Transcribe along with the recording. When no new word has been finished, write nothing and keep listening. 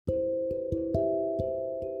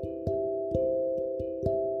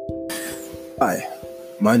Hi,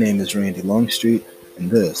 my name is Randy Longstreet,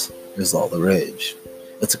 and this is All the Rage.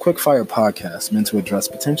 It's a quick-fire podcast meant to address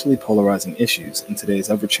potentially polarizing issues in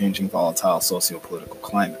today's ever-changing volatile socio-political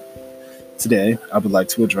climate. Today, I would like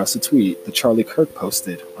to address a tweet that Charlie Kirk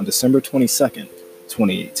posted on December 22nd,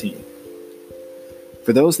 2018.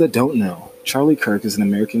 For those that don't know, Charlie Kirk is an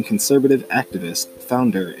American conservative activist,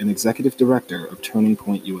 founder, and executive director of Turning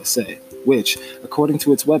Point USA, which, according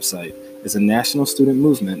to its website, is a national student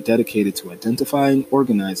movement dedicated to identifying,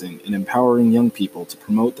 organizing, and empowering young people to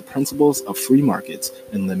promote the principles of free markets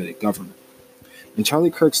and limited government. In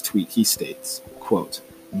Charlie Kirk's tweet, he states, quote,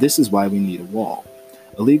 "This is why we need a wall.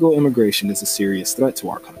 Illegal immigration is a serious threat to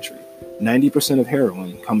our country. 90% of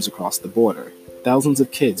heroin comes across the border. Thousands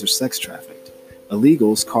of kids are sex trafficked.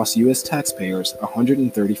 Illegals cost U.S. taxpayers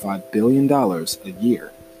 $135 billion a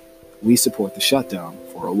year. We support the shutdown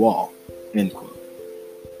for a wall." End quote.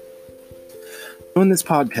 In this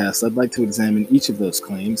podcast, I'd like to examine each of those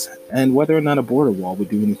claims and whether or not a border wall would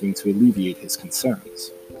do anything to alleviate his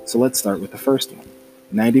concerns. So let's start with the first one.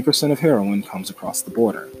 90% of heroin comes across the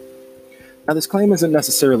border. Now, this claim isn't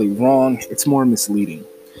necessarily wrong, it's more misleading.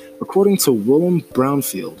 According to Willem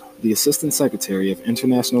Brownfield, the Assistant Secretary of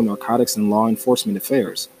International Narcotics and Law Enforcement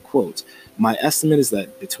Affairs, quote, "My estimate is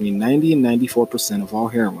that between 90 and 94% of all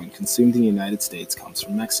heroin consumed in the United States comes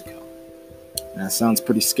from Mexico." Now, that sounds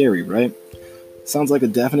pretty scary, right? Sounds like a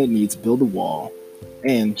definite need to build a wall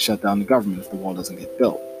and shut down the government if the wall doesn't get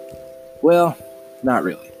built. Well, not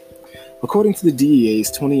really. According to the DEA's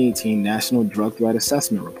 2018 National Drug Threat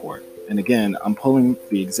Assessment Report, and again, I'm pulling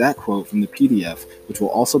the exact quote from the PDF, which will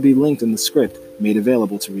also be linked in the script made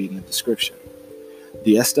available to read in the description.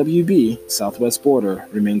 The SWB, southwest border,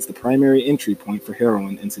 remains the primary entry point for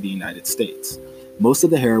heroin into the United States. Most of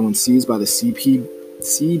the heroin seized by the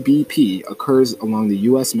CBP occurs along the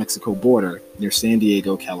U.S.-Mexico border near San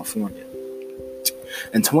Diego, California.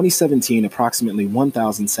 In 2017, approximately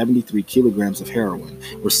 1,073 kilograms of heroin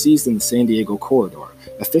were seized in the San Diego corridor,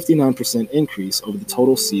 a 59% increase over the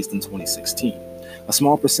total seized in 2016. A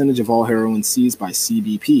small percentage of all heroin seized by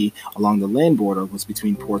CBP along the land border was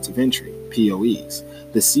between ports of entry, POEs.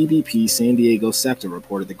 The CBP San Diego sector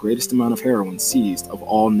reported the greatest amount of heroin seized of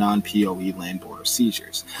all non-POE land border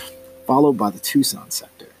seizures, followed by the Tucson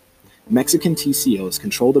sector. Mexican TCOs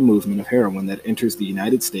control the movement of heroin that enters the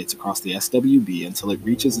United States across the SWB until it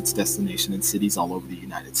reaches its destination in cities all over the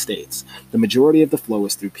United States. The majority of the flow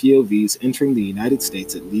is through POVs entering the United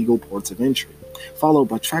States at legal ports of entry, followed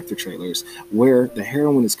by tractor trailers where the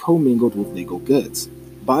heroin is commingled with legal goods.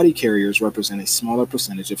 Body carriers represent a smaller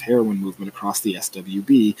percentage of heroin movement across the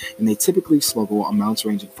SWB, and they typically smuggle amounts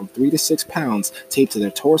ranging from 3 to 6 pounds taped to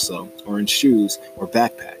their torso or in shoes or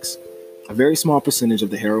backpacks. A very small percentage of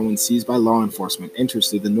the heroin seized by law enforcement enters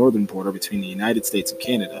through the northern border between the United States and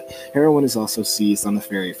Canada. Heroin is also seized on the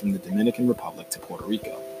ferry from the Dominican Republic to Puerto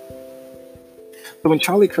Rico. So when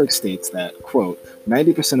Charlie Kirk states that, quote,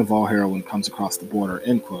 90% of all heroin comes across the border,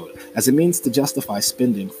 end quote, as a means to justify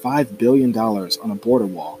spending $5 billion on a border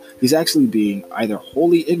wall, he's actually being either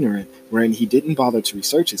wholly ignorant, wherein he didn't bother to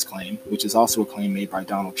research his claim, which is also a claim made by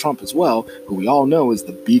Donald Trump as well, who we all know is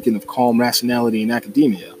the beacon of calm rationality in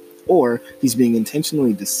academia, or he's being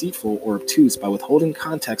intentionally deceitful or obtuse by withholding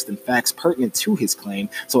context and facts pertinent to his claim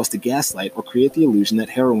so as to gaslight or create the illusion that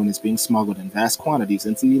heroin is being smuggled in vast quantities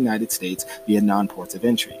into the United States via non-ports of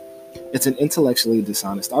entry. It's an intellectually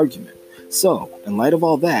dishonest argument. So, in light of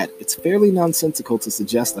all that, it's fairly nonsensical to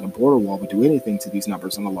suggest that a border wall would do anything to these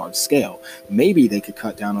numbers on a large scale. Maybe they could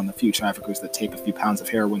cut down on the few traffickers that tape a few pounds of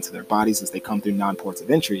heroin to their bodies as they come through non-ports of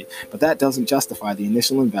entry, but that doesn't justify the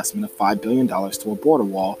initial investment of $5 billion to a border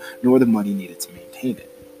wall, nor the money needed to maintain it.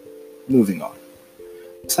 Moving on.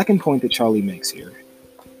 The second point that Charlie makes here,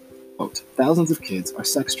 quote, "Thousands of kids are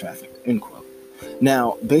sex trafficked," end quote.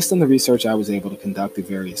 Now, based on the research I was able to conduct through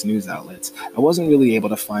various news outlets, I wasn't really able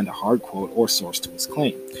to find a hard quote or source to his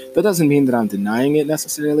claim. That doesn't mean that I'm denying it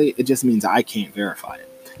necessarily, it just means I can't verify it.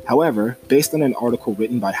 However, based on an article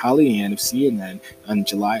written by Holly Ann of CNN in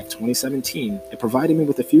July of 2017, it provided me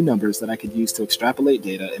with a few numbers that I could use to extrapolate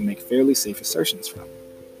data and make fairly safe assertions from.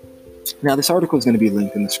 Now, this article is going to be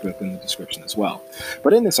linked in the script in the description as well.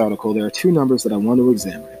 But in this article, there are two numbers that I want to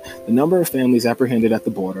examine: the number of families apprehended at the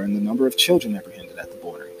border and the number of children apprehended at the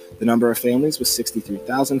border. The number of families was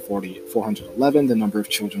 63,411. The number of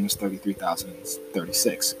children was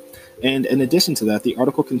 33,036. And in addition to that, the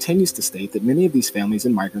article continues to state that many of these families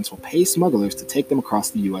and migrants will pay smugglers to take them across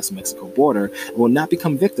the U.S.-Mexico border and will not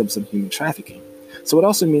become victims of human trafficking. So it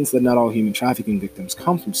also means that not all human trafficking victims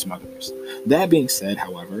come from smugglers. That being said,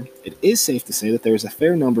 however, it is safe to say that there is a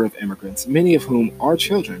fair number of immigrants, many of whom are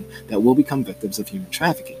children, that will become victims of human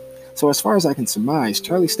trafficking. So as far as I can surmise,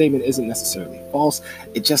 Charlie's statement isn't necessarily false,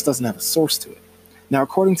 it just doesn't have a source to it. Now,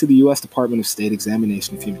 according to the U.S. Department of State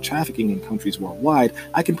examination of human trafficking in countries worldwide,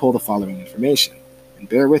 I can pull the following information. And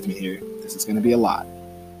bear with me here, this is going to be a lot.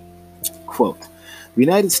 Quote, the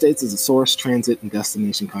United States is a source, transit, and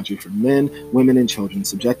destination country for men, women, and children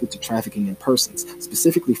subjected to trafficking in persons,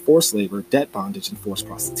 specifically forced labor, debt bondage, and forced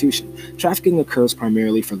prostitution. Trafficking occurs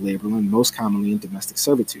primarily for labor and most commonly in domestic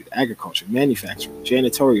servitude, agriculture, manufacturing,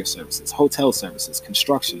 janitorial services, hotel services,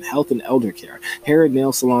 construction, health and elder care, hair and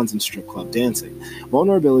nail salons, and strip club dancing.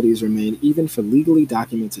 Vulnerabilities remain even for legally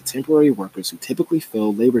documented temporary workers who typically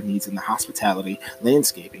fill labor needs in the hospitality,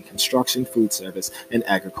 landscaping, construction, food service, and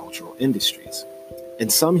agricultural industries. In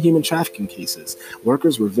some human trafficking cases,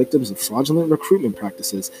 workers were victims of fraudulent recruitment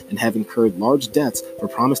practices and have incurred large debts for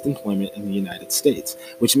promised employment in the United States,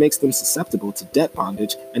 which makes them susceptible to debt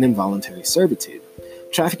bondage and involuntary servitude.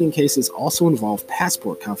 Trafficking cases also involve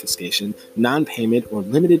passport confiscation, non-payment or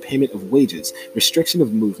limited payment of wages, restriction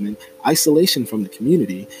of movement, isolation from the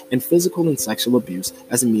community, and physical and sexual abuse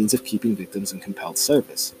as a means of keeping victims in compelled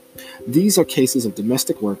service. There are cases of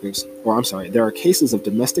domestic workers, foreigners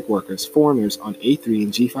on A3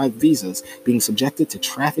 and G5 visas being subjected to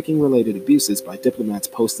trafficking-related abuses by diplomats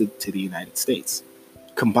posted to the United States.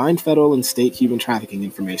 Combined federal and state human trafficking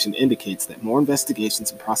information indicates that more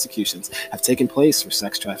investigations and prosecutions have taken place for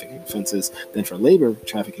sex trafficking offenses than for labor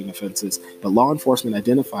trafficking offenses, but law enforcement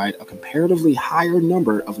identified a comparatively higher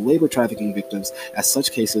number of labor trafficking victims, as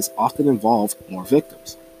such cases often involve more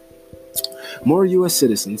victims. More U.S.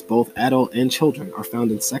 citizens, both adult and children, are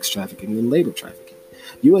found in sex trafficking than labor trafficking.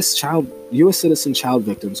 U.S. citizen child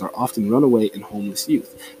victims are often runaway and homeless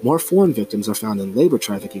youth. More foreign victims are found in labor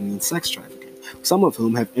trafficking than sex trafficking, some of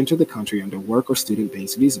whom have entered the country under work or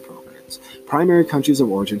student-based visa programs. Primary countries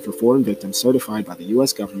of origin for foreign victims certified by the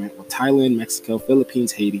U.S. government were Thailand, Mexico,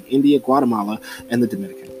 Philippines, Haiti, India, Guatemala, and the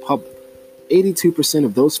Dominican Republic. 82%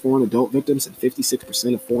 of those foreign adult victims and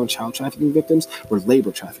 56% of foreign child trafficking victims were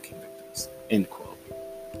labor trafficking victims. End quote.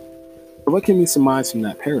 But what can we surmise from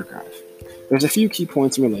that paragraph? There's a few key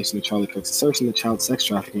points in relation to Charlie Kirk's assertion that child sex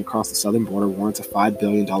trafficking across the southern border warrants a $5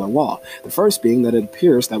 billion wall. The first being that it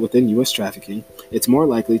appears that within U.S. trafficking, it's more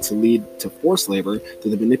likely to lead to forced labor, to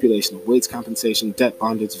the manipulation of wage compensation, debt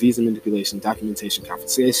bondage, visa manipulation, documentation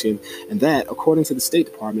confiscation, and that, according to the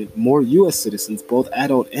State Department, more U.S. citizens, both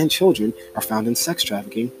adult and children, are found in sex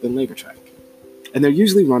trafficking than labor trafficking. And they're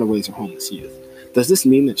usually runaways or homeless youth. Does this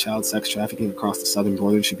mean that child sex trafficking across the southern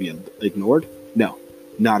border should be ignored? No,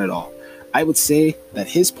 not at all. I would say that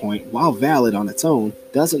his point, while valid on its own,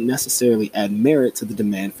 doesn't necessarily add merit to the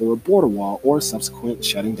demand for a border wall or subsequent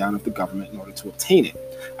shutting down of the government in order to obtain it.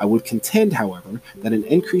 I would contend, however, that an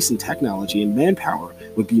increase in technology and manpower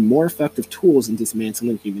would be more effective tools in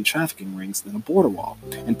dismantling human trafficking rings than a border wall,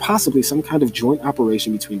 and possibly some kind of joint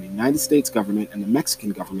operation between the United States government and the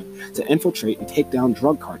Mexican government to infiltrate and take down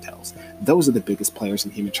drug cartels. Those are the biggest players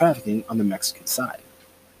in human trafficking on the Mexican side.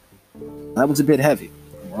 That was a bit heavy.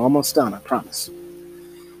 We're almost done, I promise.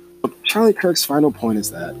 But Charlie Kirk's final point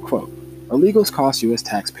is that, quote, illegals cost U.S.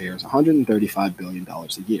 taxpayers $135 billion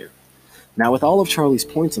a year. Now, with all of Charlie's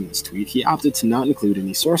points on this tweet, he opted to not include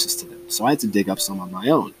any sources to them, so I had to dig up some on my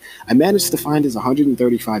own. I managed to find his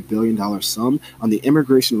 $135 billion sum on the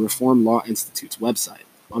Immigration Reform Law Institute's website.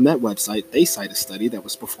 On that website, they cite a study that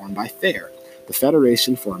was performed by FAIR, the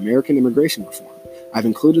Federation for American Immigration Reform. I've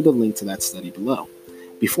included a link to that study below.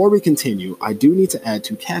 Before we continue, I do need to add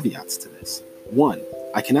two caveats to this. One,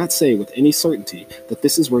 I cannot say with any certainty that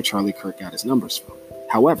this is where Charlie Kirk got his numbers from.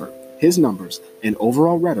 However, his numbers and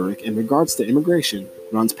overall rhetoric in regards to immigration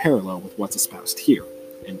runs parallel with what's espoused here.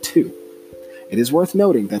 And two, it is worth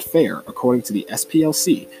noting that FAIR, according to the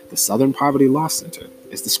SPLC, the Southern Poverty Law Center,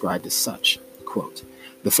 is described as such. Quote,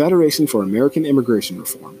 the Federation for American Immigration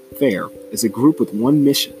Reform, FAIR, is a group with one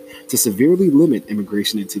mission: to severely limit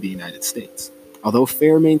immigration into the United States. Although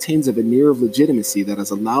FAIR maintains a veneer of legitimacy that has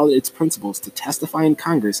allowed its principals to testify in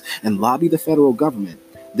Congress and lobby the federal government,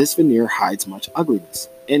 this veneer hides much ugliness.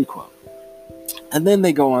 End quote. And then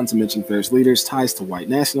they go on to mention FAIR's leaders' ties to white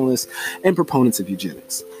nationalists and proponents of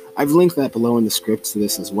eugenics. I've linked that below in the script to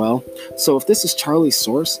this as well, so if this is Charlie's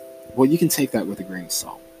source, well, you can take that with a grain of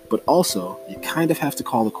salt. But also, you kind of have to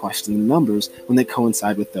call the question the numbers when they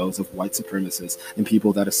coincide with those of white supremacists and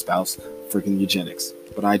people that espouse friggin' eugenics.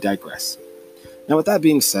 But I digress. Now, with that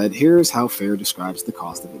being said, here's how FAIR describes the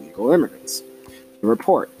cost of illegal immigrants. The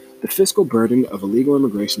report, The Fiscal Burden of Illegal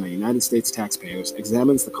Immigration on United States Taxpayers,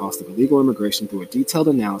 examines the cost of illegal immigration through a detailed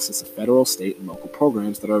analysis of federal, state, and local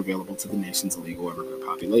programs that are available to the nation's illegal immigrant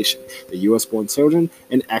population, the U.S.-born children,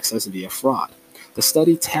 and access via fraud. The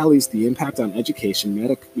study tallies the impact on education,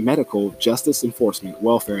 medical, justice enforcement,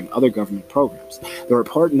 welfare, and other government programs. The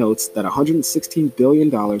report notes that $116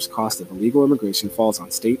 billion cost of illegal immigration falls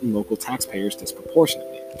on state and local taxpayers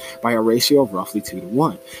disproportionately, by a ratio of roughly 2 to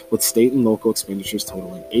 1, with state and local expenditures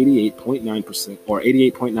totaling 88.9% or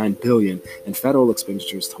 $88.9 billion and federal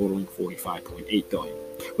expenditures totaling $45.8 billion,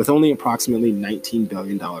 with only approximately $19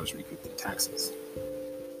 billion recouped in taxes.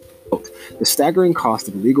 Quote, the staggering cost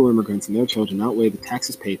of illegal immigrants and their children outweigh the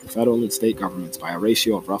taxes paid to federal and state governments by a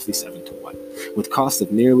ratio of roughly 7 to 1, with costs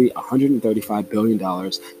of nearly $135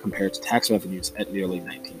 billion compared to tax revenues at nearly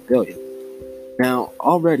 $19 billion. Now,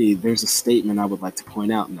 already there's a statement I would like to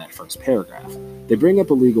point out in that first paragraph. They bring up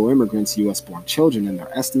illegal immigrants, U.S.-born children, and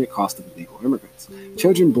their estimate cost of illegal immigrants.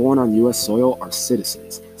 Children born on U.S. soil are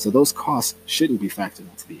citizens, so those costs shouldn't be factored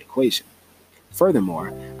into the equation. Furthermore,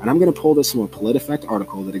 and I'm going to pull this from a PolitiFact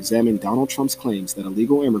article that examined Donald Trump's claims that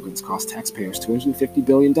illegal immigrants cost taxpayers $250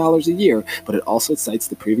 billion a year, but it also cites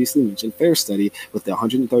the previously mentioned FAIR study with the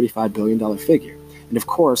 $135 billion figure. And of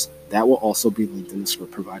course, that will also be linked in the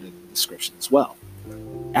script provided in the description as well.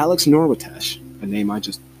 Alex Norwitesh, a name I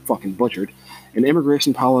just fucking butchered, an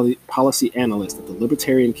immigration policy analyst at the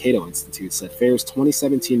Libertarian Cato Institute, said FAIR's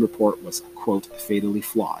 2017 report was, quote, fatally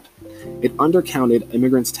flawed. It undercounted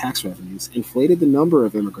immigrants' tax revenues, inflated the number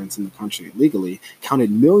of immigrants in the country illegally, counted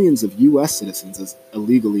millions of U.S. citizens as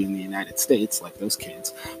illegally in the United States, like those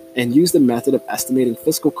kids, and used a method of estimating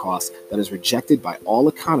fiscal costs that is rejected by all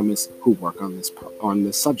economists who work on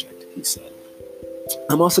this subject, he said.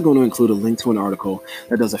 I'm also going to include a link to an article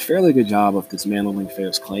that does a fairly good job of dismantling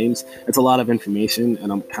FAIR's claims. It's a lot of information,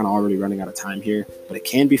 and I'm kind of already running out of time here, but it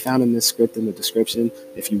can be found in this script in the description.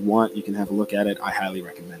 If you want, you can have a look at it. I highly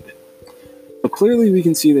recommend it. But clearly, we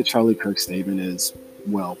can see that Charlie Kirk's statement is,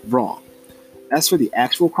 well, wrong. As for the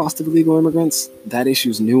actual cost of illegal immigrants, that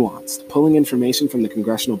issue is nuanced. Pulling information from the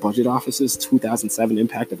Congressional Budget Office's 2007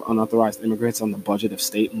 Impact of Unauthorized Immigrants on the Budget of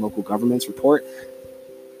State and Local Governments report,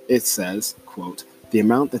 it says, quote, the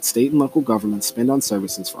amount that state and local governments spend on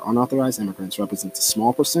services for unauthorized immigrants represents a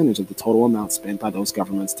small percentage of the total amount spent by those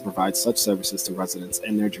governments to provide such services to residents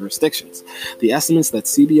in their jurisdictions. The estimates that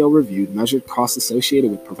CBO reviewed measured costs associated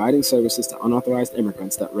with providing services to unauthorized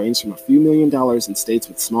immigrants that range from a few $1 million in states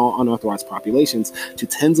with small unauthorized populations to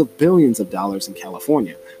tens of billions of dollars in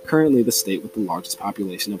California, currently the state with the largest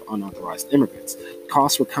population of unauthorized immigrants.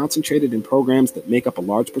 Costs were concentrated in programs that make up a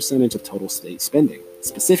large percentage of total state spending,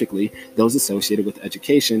 specifically those associated with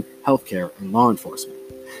education, healthcare, and law enforcement.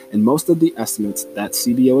 In most of the estimates that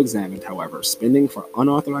CBO examined, however, spending for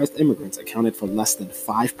unauthorized immigrants accounted for less than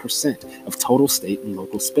 5% of total state and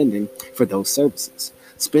local spending for those services.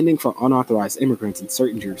 Spending for unauthorized immigrants in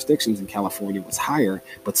certain jurisdictions in California was higher,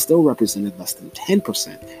 but still represented less than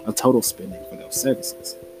 10% of total spending for those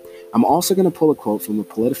services. I'm also going to pull a quote from a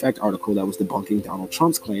PolitiFact article that was debunking Donald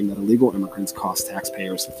Trump's claim that illegal immigrants cost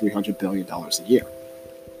taxpayers $300 billion a year.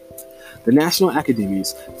 The National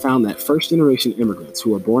Academies found that first-generation immigrants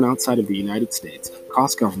who are born outside of the United States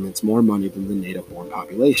cost governments more money than the native-born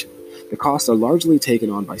population. The costs are largely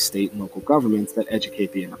taken on by state and local governments that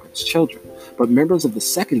educate the immigrants' children, but members of the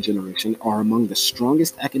second generation are among the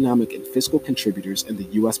strongest economic and fiscal contributors in the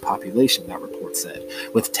U.S. population, that report said,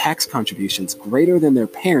 with tax contributions greater than their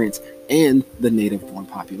parents and the native-born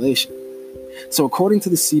population. So according to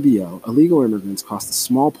the CBO, illegal immigrants cost a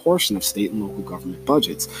small portion of state and local government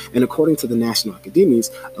budgets, and according to the National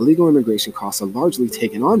Academies, illegal immigration costs are largely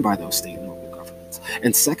taken on by those state and local governments,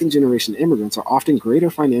 and second-generation immigrants are often greater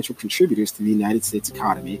financial contributors to the United States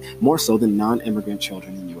economy, more so than non-immigrant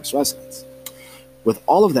children and U.S. residents. With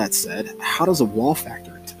all of that said, how does a wall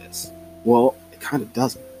factor into this? Well, it kind of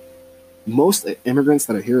doesn't. Most immigrants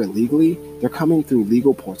that are here illegally, they're coming through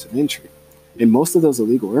legal ports of entry. And most of those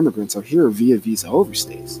illegal immigrants are here via visa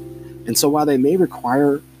overstays. And so while they may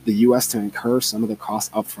require the U.S. to incur some of the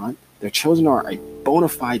costs up front, their children are a bona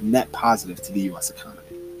fide net positive to the U.S. economy.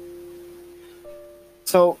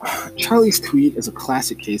 So Charlie's tweet is a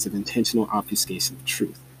classic case of intentional obfuscation of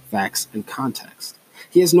truth, facts, and context.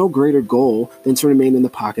 He has no greater goal than to remain in the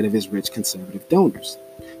pocket of his rich conservative donors.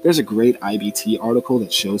 There's a great IBT article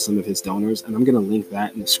that shows some of his donors, and I'm going to link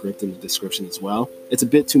that in the script in the description as well. It's a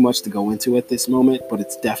bit too much to go into at this moment, but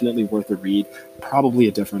it's definitely worth a read, probably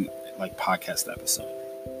a different podcast episode.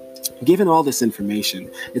 Given all this information,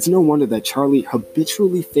 it's no wonder that Charlie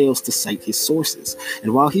habitually fails to cite his sources.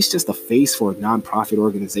 And while he's just a face for a nonprofit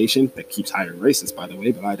organization that keeps hiring racists, by the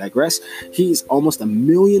way, but I digress, he's almost 1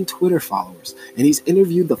 million Twitter followers, and he's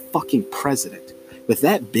interviewed the fucking president. With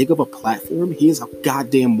that big of a platform, he has a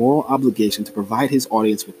goddamn moral obligation to provide his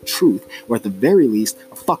audience with truth, or at the very least,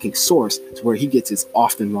 a fucking source to where he gets his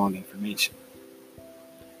often wrong information.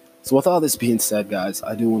 So with all this being said, guys,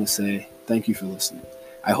 I do want to say thank you for listening.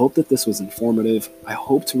 I hope that this was informative. I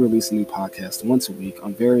hope to release a new podcast once a week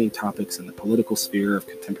on varying topics in the political sphere of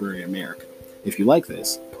contemporary America. If you like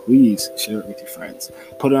this, please share it with your friends.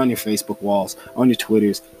 Put it on your Facebook walls, on your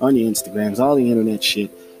Twitters, on your Instagrams, all the internet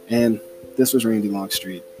shit. And this was Randy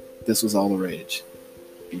Longstreet. This was All the Rage.